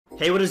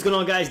Hey, what is going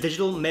on, guys?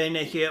 Digital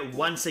Millionaire here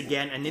once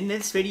again, and in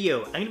this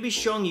video I'm going to be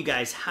showing you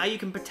guys how you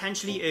can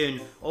potentially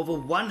earn over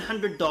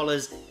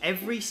 $100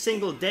 every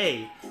single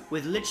day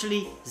with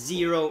literally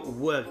zero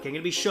work. I'm going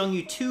to be showing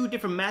you two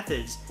different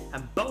methods,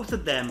 and both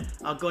of them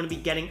are going to be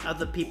getting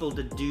other people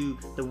to do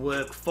the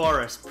work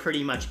for us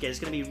pretty much. Okay, it's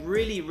going to be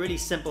really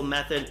simple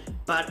method,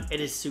 but it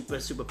is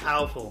super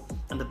powerful.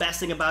 And the best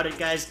thing about it,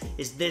 guys,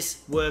 is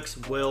this works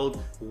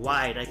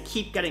worldwide. I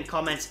keep getting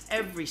comments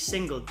every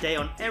single day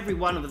on every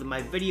one of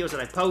my videos that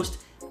I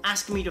post,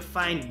 asking me to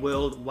find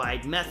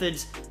worldwide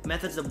methods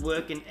that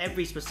work in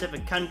every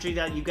specific country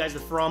that you guys are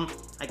from.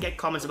 I get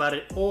comments about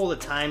it all the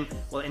time.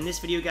 Well, in this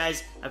video,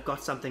 guys, I've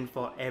got something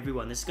for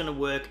everyone. This is going to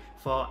work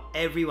for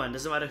everyone.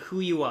 Doesn't matter who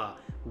you are,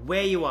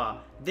 where you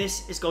are,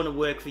 this is going to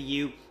work for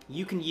you.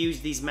 You can use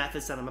these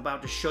methods that I'm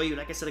about to show you.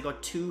 Like I said, I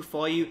got two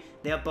for you.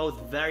 They are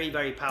both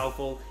very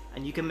powerful,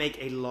 and you can make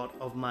a lot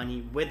of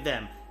money with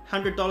them.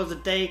 $100 a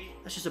day,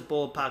 that's just a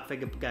ballpark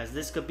figure, guys.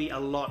 This could be a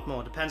lot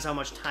more. Depends how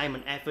much time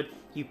and effort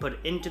you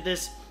put into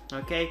this,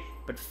 okay?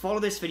 But follow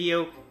this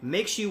video.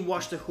 Make sure you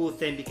watch the whole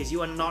thing because you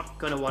are not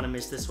going to want to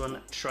miss this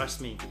one. Trust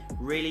me.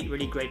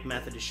 Really great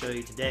method to show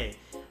you today.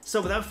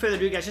 So without further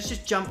ado, guys, let's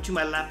just jump to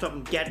my laptop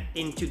and get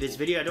into this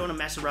video. I don't want to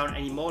mess around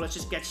anymore. Let's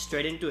just get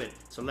straight into it.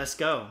 So let's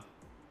go.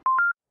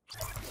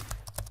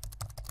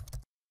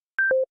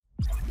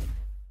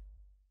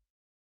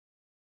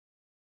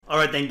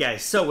 Alright then,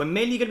 guys, so we're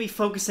mainly going to be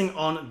focusing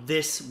on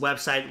this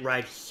website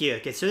right here.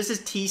 Okay, so this is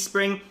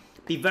Teespring.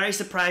 Be very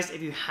surprised if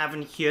you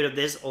haven't heard of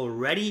this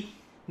already.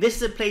 This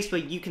is a place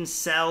where you can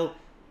sell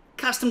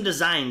custom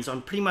designs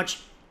on pretty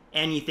much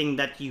anything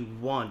that you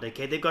want.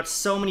 Okay, they've got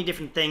so many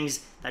different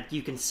things that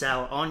you can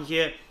sell on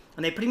here,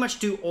 and they pretty much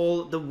do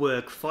all the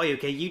work for you.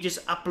 Okay, you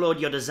just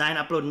upload your design,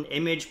 upload an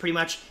image pretty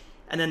much,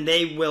 and then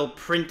they will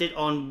print it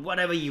on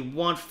whatever you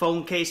want.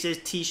 Phone cases,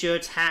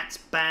 t-shirts, hats,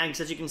 bags,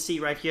 as you can see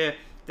right here.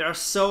 There are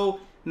so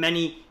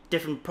many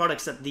different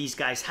products that these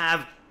guys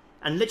have,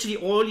 and literally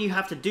all you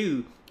have to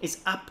do is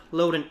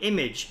upload an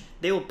image.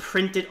 They will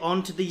print it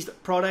onto these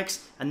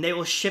products and they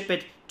will ship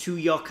it to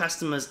your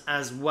customers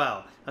as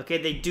well.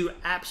 Okay, they do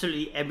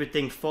absolutely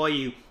everything for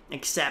you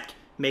except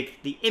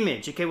make the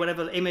image. Okay,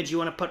 whatever image you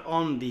want to put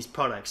on these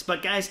products.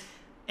 But guys,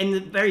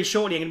 very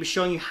shortly I'm going to be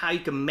showing you how you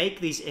can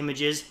make these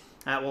images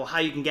or how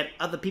you can get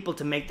other people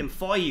to make them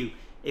for you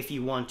if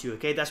you want to.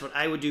 Okay, that's what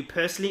I would do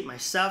personally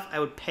myself. I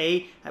would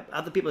pay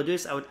other people to do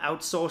this. I would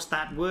outsource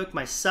that work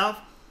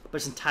myself, but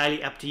it's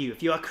entirely up to you.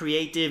 If you are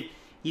creative,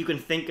 you can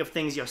think of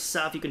things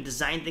yourself, you can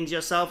design things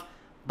yourself,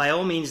 by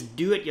all means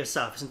do it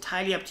yourself. It's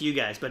entirely up to you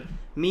guys. But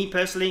me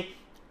personally,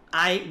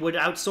 I would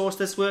outsource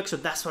this work, so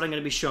that's what I'm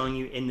going to be showing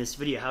you in this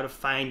video, how to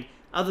find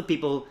other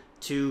people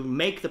to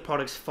make the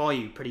products for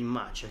you pretty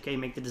much. Okay,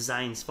 make the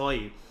designs for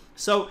you.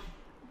 So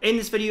in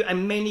this video,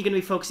 I'm mainly going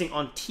to be focusing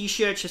on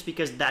t-shirts just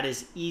because that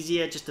is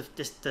easier. Just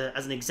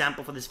as an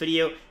example for this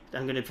video,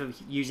 I'm going to be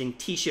using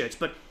t-shirts.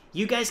 But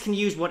you guys can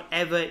use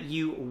whatever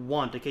you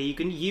want, okay? You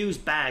can use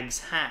bags,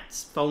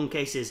 hats, phone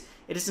cases.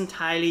 It is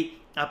entirely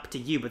up to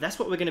you. But that's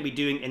what we're going to be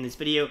doing in this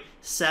video,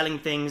 selling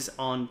things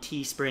on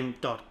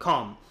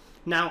teespring.com.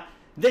 Now,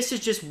 this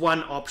is just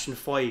one option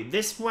for you.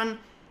 This one,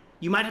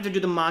 you might have to do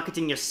the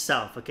marketing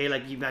yourself, okay?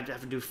 Like you might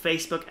have to do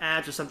Facebook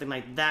ads or something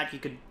like that. You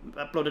could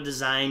upload a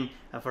design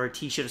for a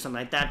t-shirt or something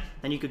like that.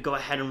 Then you could go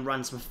ahead and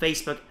run some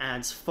Facebook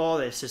ads for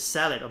this to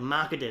sell it or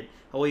market it.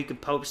 Or you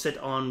could post it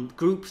on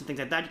groups and things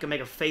like that. You can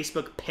make a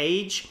Facebook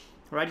page,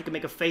 right? You can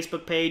make a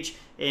Facebook page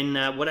in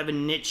whatever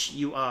niche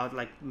you are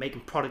like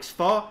making products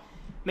for.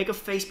 Make a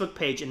Facebook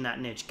page in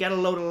that niche. Get a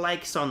load of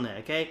likes on there,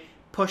 okay?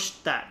 Push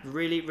that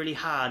really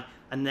hard,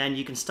 and then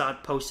you can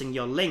start posting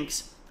your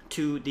links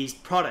to these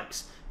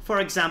products. For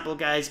example,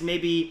 guys,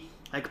 maybe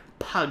like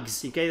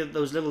pugs, okay,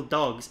 those little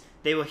dogs,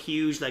 they were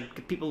huge.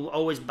 Like people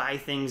always buy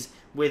things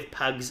with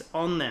pugs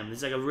on them.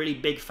 There's like a really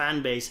big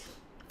fan base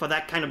for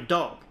that kind of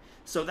dog.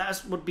 So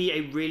that would be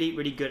a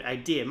really good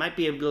idea. It might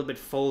be a little bit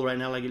full right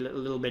now, like a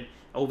little bit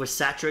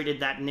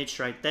oversaturated, that niche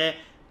right there,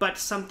 but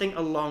something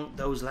along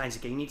those lines.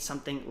 Okay, you need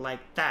something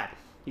like that.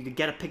 You could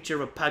get a picture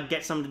of a pug,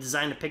 get someone to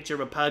design a picture of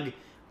a pug,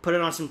 put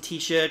it on some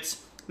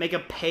t-shirts, make a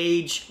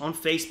page on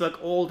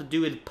Facebook, all to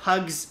do with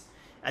pugs.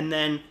 And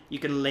then you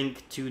can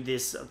link to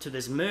this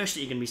merch that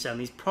you're going to be selling,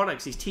 these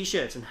products, these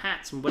t-shirts and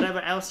hats and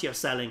whatever else you're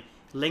selling.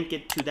 Link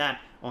it to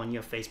that on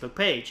your Facebook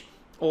page.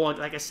 Or,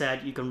 like I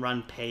said, you can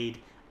run paid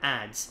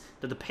ads.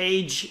 So the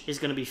page is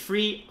going to be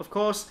free, of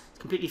course. It's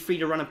completely free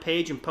to run a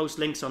page and post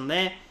links on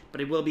there.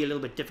 But it will be a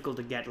little bit difficult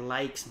to get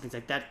likes and things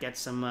like that. Get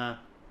some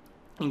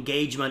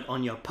engagement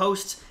on your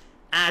posts.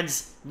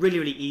 Ads,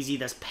 really easy.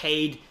 That's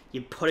paid.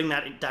 You're putting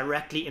that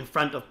directly in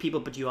front of people,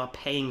 but you are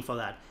paying for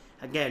that.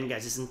 Again,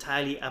 guys, it's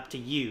entirely up to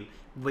you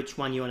which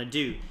one you want to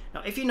do.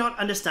 Now, if you're not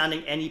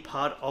understanding any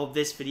part of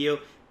this video,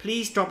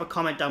 please drop a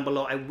comment down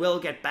below. I will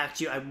get back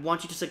to you. I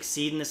want you to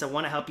succeed in this. I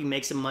want to help you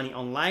make some money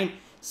online.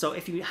 So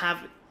if you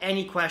have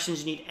any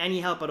questions, you need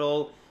any help at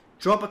all,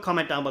 drop a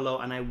comment down below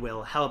and I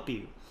will help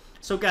you.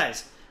 So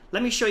guys,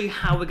 let me show you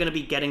how we're going to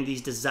be getting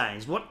these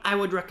designs. What I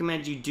would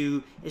recommend you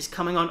do is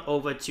coming on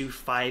over to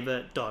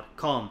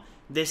Fiverr.com.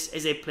 This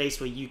is a place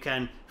where you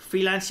can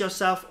freelance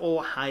yourself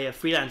or hire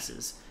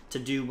freelancers to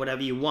do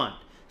whatever you want.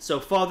 So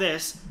for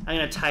this, I'm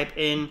going to type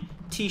in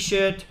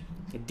t-shirt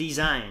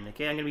design.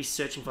 Okay, I'm going to be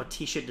searching for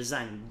t-shirt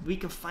design. We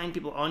can find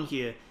people on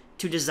here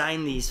to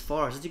design these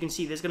for us. As you can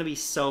see, there's going to be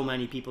so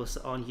many people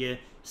on here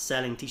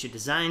selling t-shirt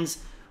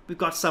designs. We've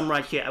got some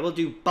right here. I will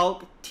do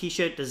bulk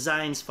t-shirt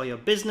designs for your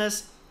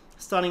business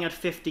starting at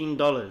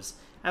 $15.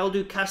 I will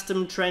do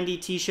custom trendy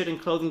t-shirt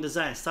and clothing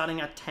designs starting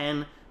at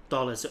 $10.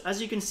 So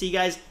as you can see,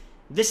 guys,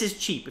 this is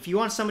cheap. If you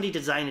want somebody to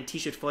design a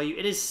t-shirt for you,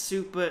 it is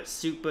super,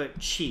 super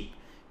cheap.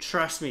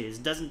 Trust me, this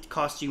doesn't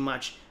cost you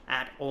much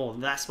at all.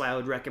 That's why I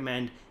would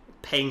recommend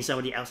paying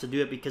somebody else to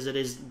do it, because it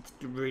is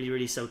really,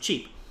 really so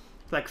cheap.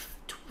 It's like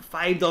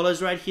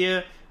 $5 right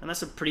here, and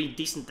that's a pretty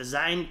decent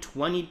design.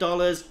 $20,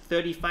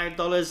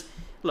 $35.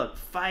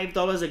 Look,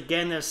 $5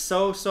 again. There's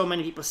so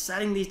many people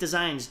selling these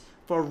designs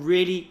for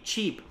really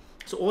cheap.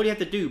 So all you have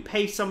to do,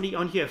 pay somebody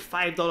on here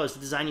 $5 to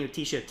design you a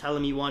t-shirt. Tell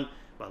them you want,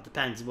 well, it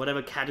depends,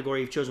 whatever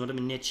category you've chosen,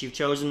 whatever niche you've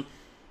chosen.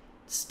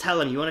 Just tell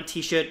them you want a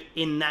t-shirt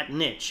in that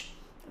niche.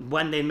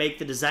 When they make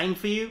the design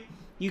for you,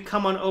 you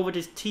come on over to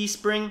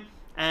Teespring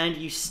and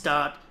you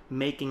start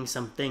making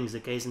some things.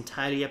 Okay, it's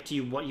entirely up to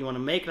you what you want to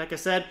make. Like I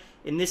said,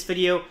 in this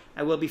video,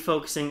 I will be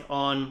focusing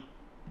on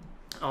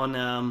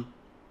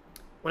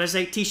what I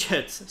say,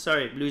 t-shirts.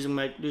 Sorry, losing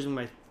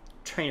my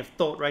train of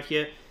thought right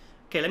here.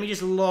 Okay, let me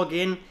just log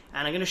in,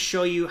 and I'm going to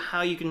show you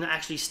how you can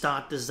actually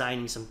start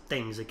designing some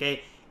things.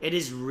 Okay, it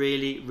is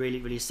really,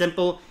 really, really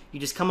simple. You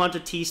just come onto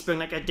Teespring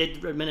like I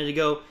did a minute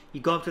ago.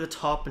 You go up to the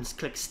top and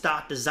click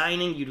Start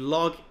Designing. You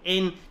log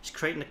in, just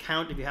create an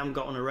account if you haven't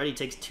got one already. It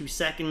takes 2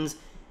 seconds.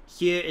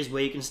 Here is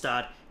where you can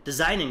start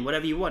designing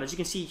whatever you want. As you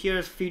can see,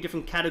 here's a few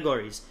different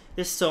categories.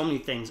 There's so many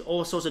things,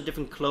 all sorts of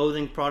different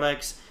clothing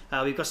products.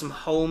 We've got some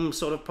home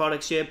sort of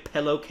products here,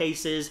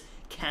 pillowcases,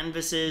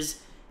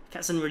 canvases.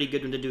 That's a really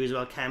good one to do as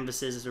well.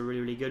 Canvases is a really,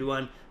 really good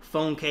one.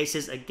 Phone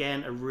cases,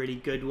 again, a really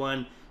good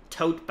one.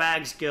 Tote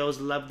bags, girls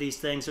love these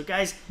things. So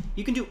guys,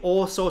 you can do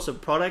all sorts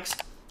of products.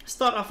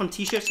 Start off on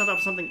t-shirts, start off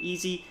with something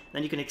easy,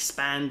 then you can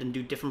expand and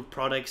do different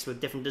products with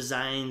different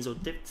designs, or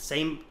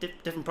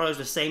different products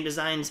with same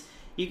designs.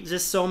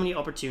 There's so many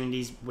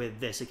opportunities with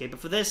this, okay? But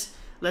for this,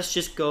 let's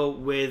just go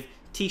with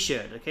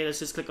t-shirt, okay? Let's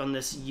just click on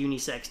this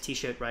unisex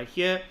t-shirt right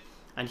here.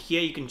 And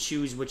here you can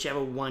choose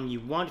whichever one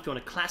you want. If you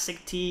want a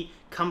classic tee,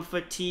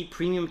 comfort tee,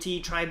 premium tee,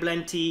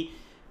 tri-blend tee,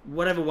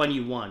 whatever one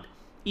you want.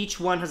 Each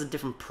one has a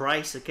different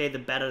price, okay? The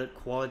better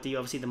quality,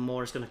 obviously, the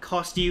more it's going to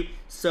cost you.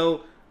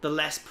 So the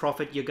less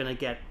profit you're going to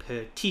get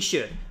per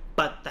t-shirt,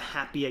 but the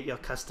happier your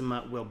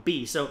customer will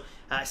be. So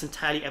it's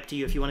entirely up to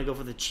you. If you want to go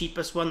for the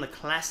cheapest one, the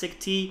classic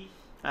tee,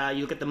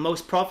 you'll get the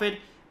most profit,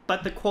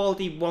 but the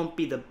quality won't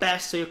be the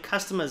best, so your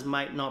customers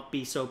might not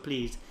be so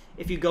pleased.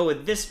 If you go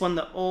with this one,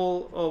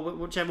 or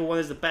whichever one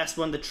is the best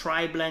one, the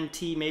tri-blend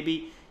tee,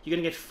 maybe you're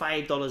going to get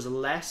 $5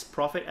 less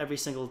profit every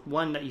single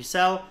one that you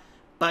sell,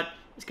 but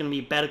it's going to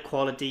be better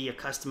quality. Your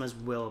customers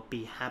will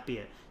be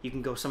happier. You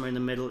can go somewhere in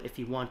the middle if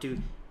you want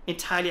to.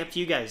 Entirely up to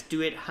you guys.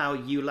 Do it how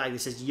you like.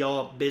 This is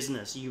your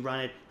business. You run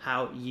it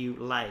how you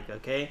like,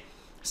 okay?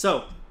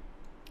 So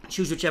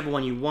choose whichever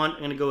one you want.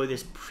 I'm going to go with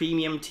this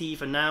premium tee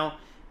for now.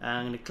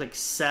 I'm going to click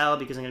sell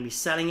because I'm going to be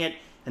selling it.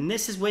 And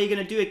this is where you're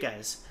going to do it,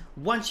 guys.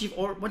 Once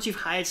you've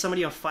hired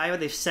somebody on Fiverr,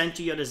 they've sent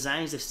you your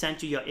designs, they've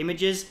sent you your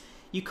images,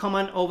 you come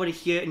on over to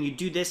here and you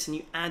do this and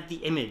you add the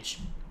image.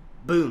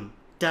 Boom,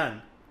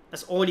 done.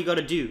 That's all you got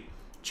to do.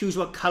 Choose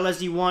what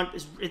colors you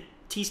want.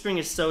 Teespring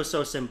is so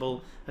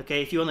simple.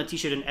 Okay, if you want a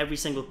t-shirt in every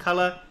single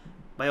color,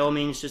 by all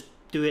means just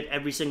do it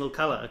every single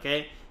color.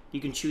 Okay,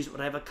 you can choose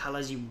whatever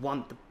colors you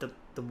want the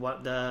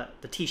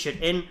t-shirt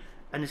in,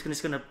 and it's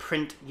just gonna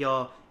print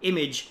your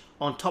image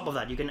on top of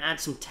that. You can add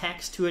some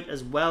text to it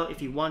as well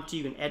if you want to.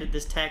 You can edit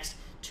this text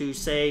to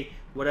say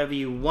whatever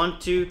you want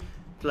to,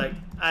 like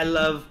I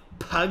love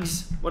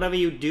pugs, whatever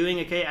you're doing.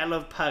 Okay, I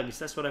love pugs.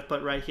 That's what I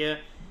put right here.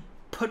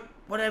 Put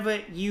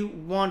whatever you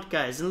want,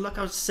 guys, and look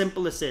how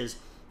simple this is.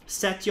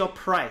 Set your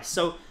price.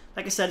 So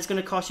like I said, it's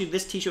going to cost you,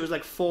 this t-shirt was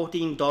like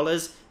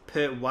 $14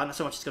 per one. That's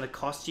how much it's going to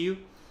cost you,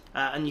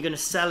 and you're going to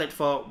sell it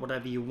for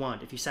whatever you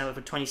want. If you sell it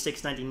for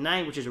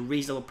 $26.99, which is a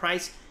reasonable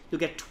price, you'll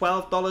get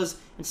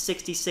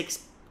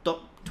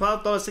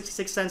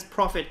 $12.66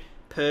 profit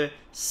per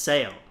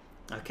sale.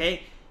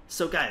 Okay,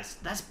 so guys,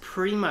 that's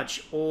pretty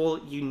much all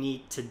you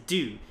need to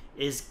do,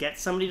 is get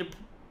somebody to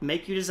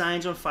make you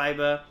designs on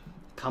Fiverr.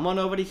 Come on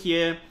over to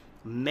here,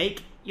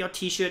 make your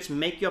t-shirts,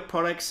 make your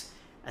products,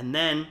 and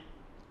then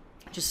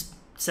just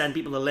send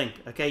people a link.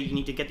 Okay, you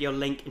need to get your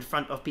link in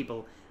front of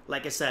people.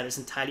 Like I said, it's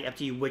entirely up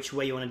to you which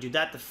way you want to do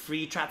that. The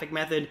free traffic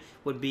method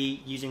would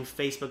be using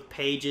Facebook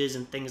pages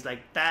and things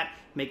like that.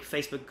 Make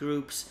Facebook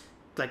groups,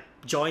 like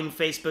join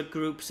Facebook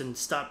groups and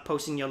start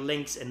posting your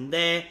links in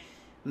there.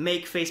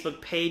 Make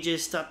Facebook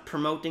pages, start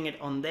promoting it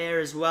on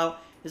there as well.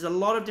 There's a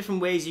lot of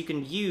different ways you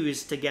can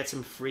use to get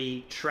some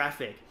free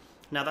traffic.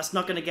 Now that's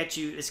not going to get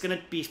you, it's going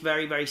to be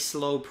very, very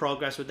slow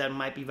progress with that,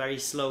 might be very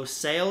slow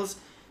sales.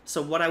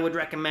 So what I would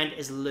recommend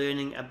is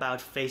learning about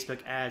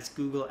Facebook ads,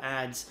 Google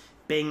ads,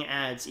 Bing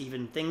ads,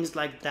 even things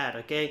like that,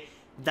 okay?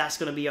 That's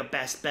going to be your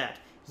best bet.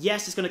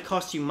 Yes, it's going to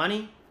cost you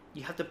money.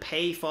 You have to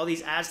pay for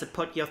these ads to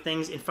put your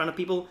things in front of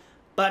people,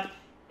 but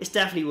it's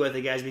definitely worth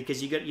it, guys,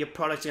 because your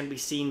products are going to be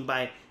seen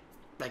by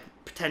like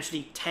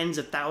potentially tens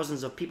of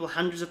thousands of people,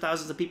 hundreds of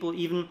thousands of people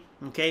even,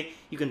 okay?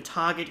 You can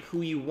target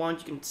who you want.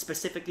 You can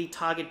specifically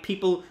target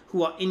people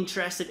who are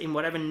interested in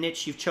whatever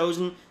niche you've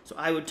chosen. So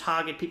I would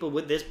target people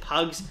with this,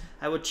 pugs.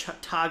 I would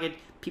target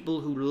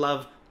people who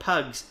love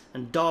pugs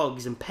and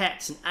dogs and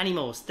pets and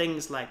animals,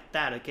 things like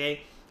that,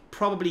 okay?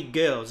 Probably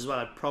girls as well.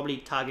 I'd probably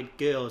target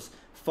girls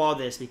for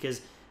this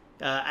because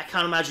I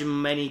can't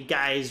imagine many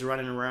guys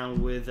running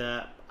around with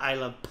I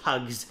love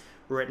pugs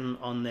written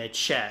on their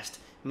chest.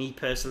 Me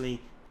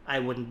personally, I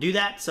wouldn't do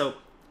that, so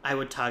I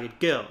would target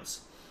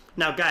girls.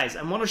 Now guys,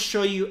 I want to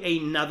show you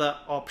another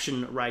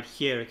option right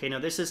here, okay? Now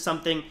this is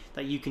something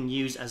that you can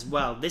use as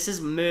well. This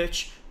is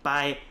merch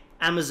by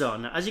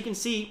Amazon. Now as you can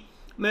see,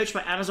 merch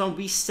by Amazon,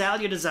 we sell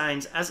your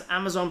designs as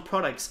Amazon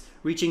products,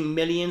 reaching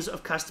millions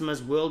of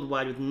customers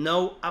worldwide with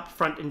no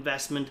upfront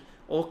investment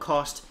or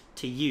cost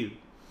to you.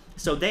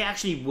 So they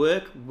actually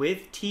work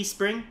with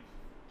Teespring,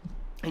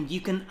 and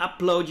you can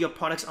upload your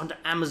products onto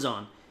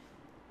Amazon.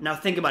 Now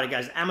think about it,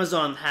 guys.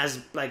 Amazon has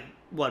like,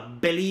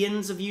 what,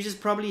 billions of users,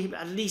 probably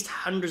at least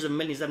hundreds of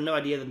millions. I have no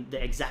idea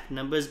the exact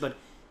numbers, but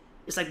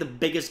it's like the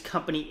biggest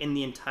company in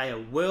the entire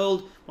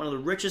world, one of the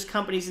richest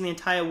companies in the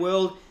entire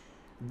world.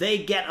 They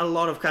get a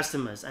lot of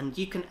customers, and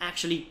you can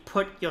actually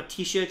put your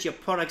t-shirts, your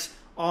products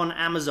on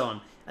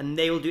Amazon, and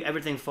they will do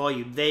everything for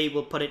you. They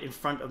will put it in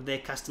front of their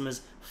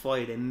customers for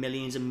you. They're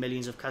millions and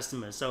millions of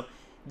customers. So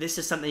this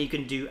is something you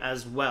can do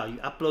as well. You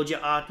upload your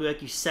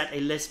artwork, you set a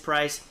list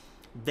price,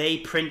 they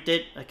print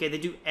it, okay? They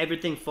do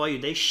everything for you.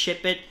 They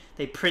ship it,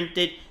 they print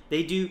it,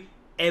 they do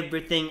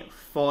everything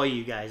for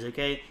you guys,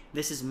 okay?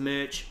 This is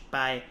merch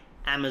by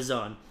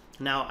Amazon.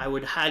 Now, I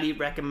would highly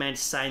recommend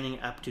signing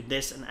up to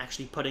this and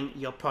actually putting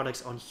your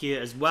products on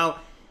here as well.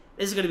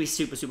 This is going to be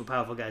super, super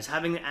powerful, guys.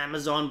 Having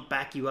Amazon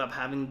back you up,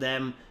 having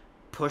them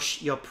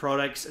push your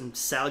products and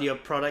sell your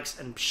products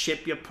and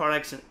ship your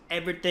products and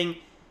everything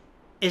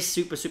is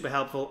super, super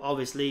helpful.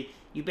 Obviously,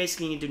 you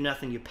basically need to do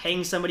nothing. You're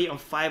paying somebody on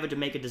Fiverr to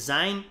make a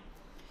design.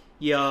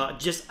 You're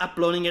just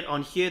uploading it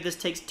on here. This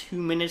takes 2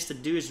 minutes to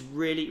do. It's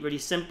really, really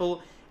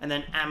simple. And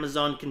then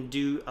Amazon can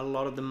do a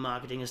lot of the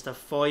marketing and stuff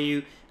for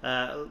you.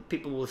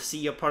 People will see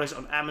your products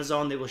on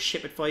Amazon. They will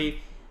ship it for you.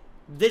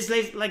 There's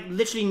like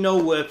literally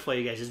no work for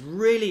you guys. It's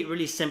really,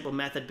 really simple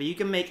method, but you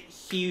can make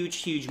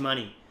huge, huge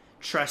money.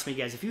 Trust me,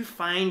 guys. If you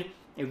find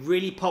a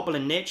really popular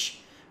niche,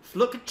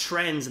 look at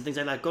trends and things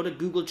like that. Go to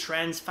Google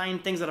Trends,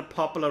 find things that are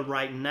popular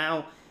right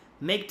now.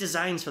 Make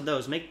designs for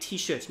those. Make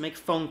t-shirts, make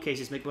phone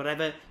cases, make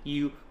whatever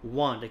you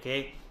want,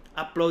 okay?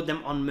 Upload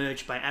them on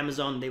merch by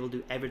Amazon. They will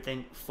do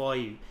everything for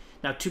you.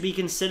 Now, to be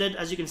considered,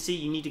 as you can see,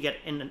 you need to get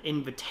an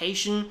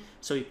invitation.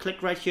 So you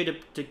click right here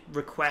to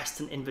request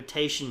an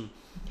invitation.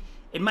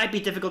 It might be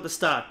difficult to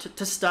start.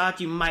 To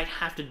start, you might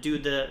have to do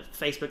the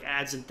Facebook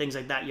ads and things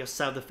like that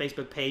yourself, the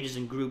Facebook pages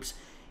and groups.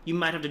 You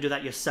might have to do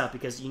that yourself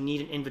because you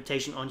need an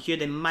invitation on here.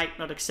 They might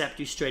not accept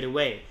you straight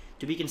away.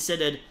 To be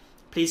considered,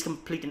 please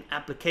complete an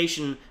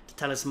application to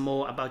tell us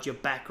more about your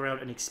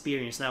background and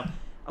experience. Now,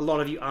 a lot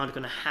of you aren't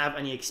going to have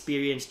any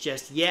experience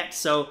just yet,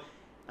 so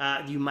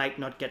you might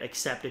not get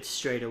accepted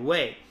straight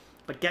away.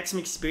 But get some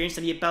experience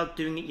under your belt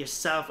doing it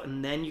yourself,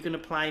 and then you can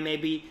apply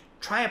maybe.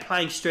 Try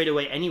applying straight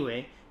away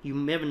anyway. You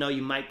never know,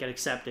 you might get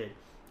accepted.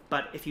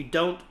 But if you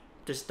don't,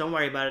 just don't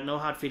worry about it. No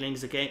hard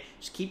feelings, okay?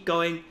 Just keep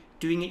going,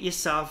 doing it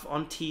yourself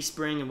on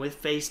Teespring and with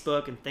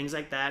Facebook and things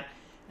like that.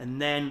 And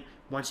then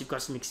once you've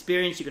got some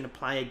experience, you can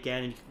apply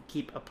again, and you can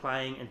keep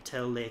applying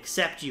until they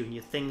accept you and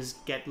your things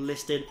get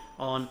listed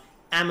on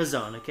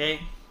Amazon,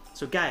 okay?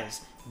 So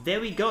guys, there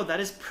we go. That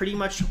is pretty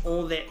much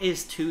all there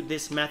is to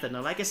this method.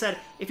 Now, like I said,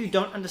 if you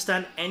don't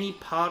understand any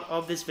part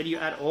of this video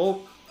at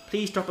all,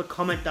 please drop a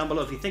comment down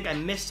below. If you think I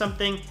missed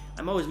something,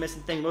 I'm always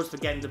missing things, I'm always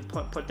forgetting to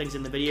put things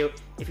in the video.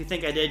 If you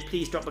think I did,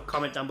 please drop a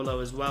comment down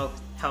below as well.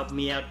 Help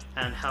me out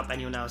and help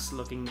anyone else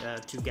looking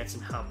to get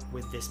some help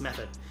with this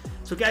method.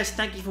 So guys,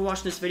 thank you for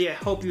watching this video. I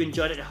hope you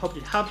enjoyed it. I hope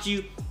it helped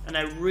you. And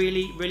I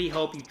really, really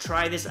hope you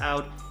try this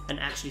out and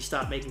actually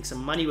start making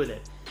some money with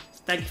it.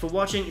 So thank you for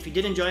watching. If you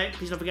did enjoy it,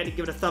 please don't forget to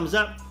give it a thumbs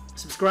up,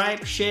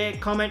 subscribe, share,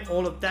 comment,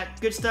 all of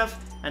that good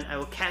stuff. And I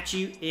will catch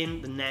you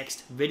in the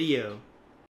next video.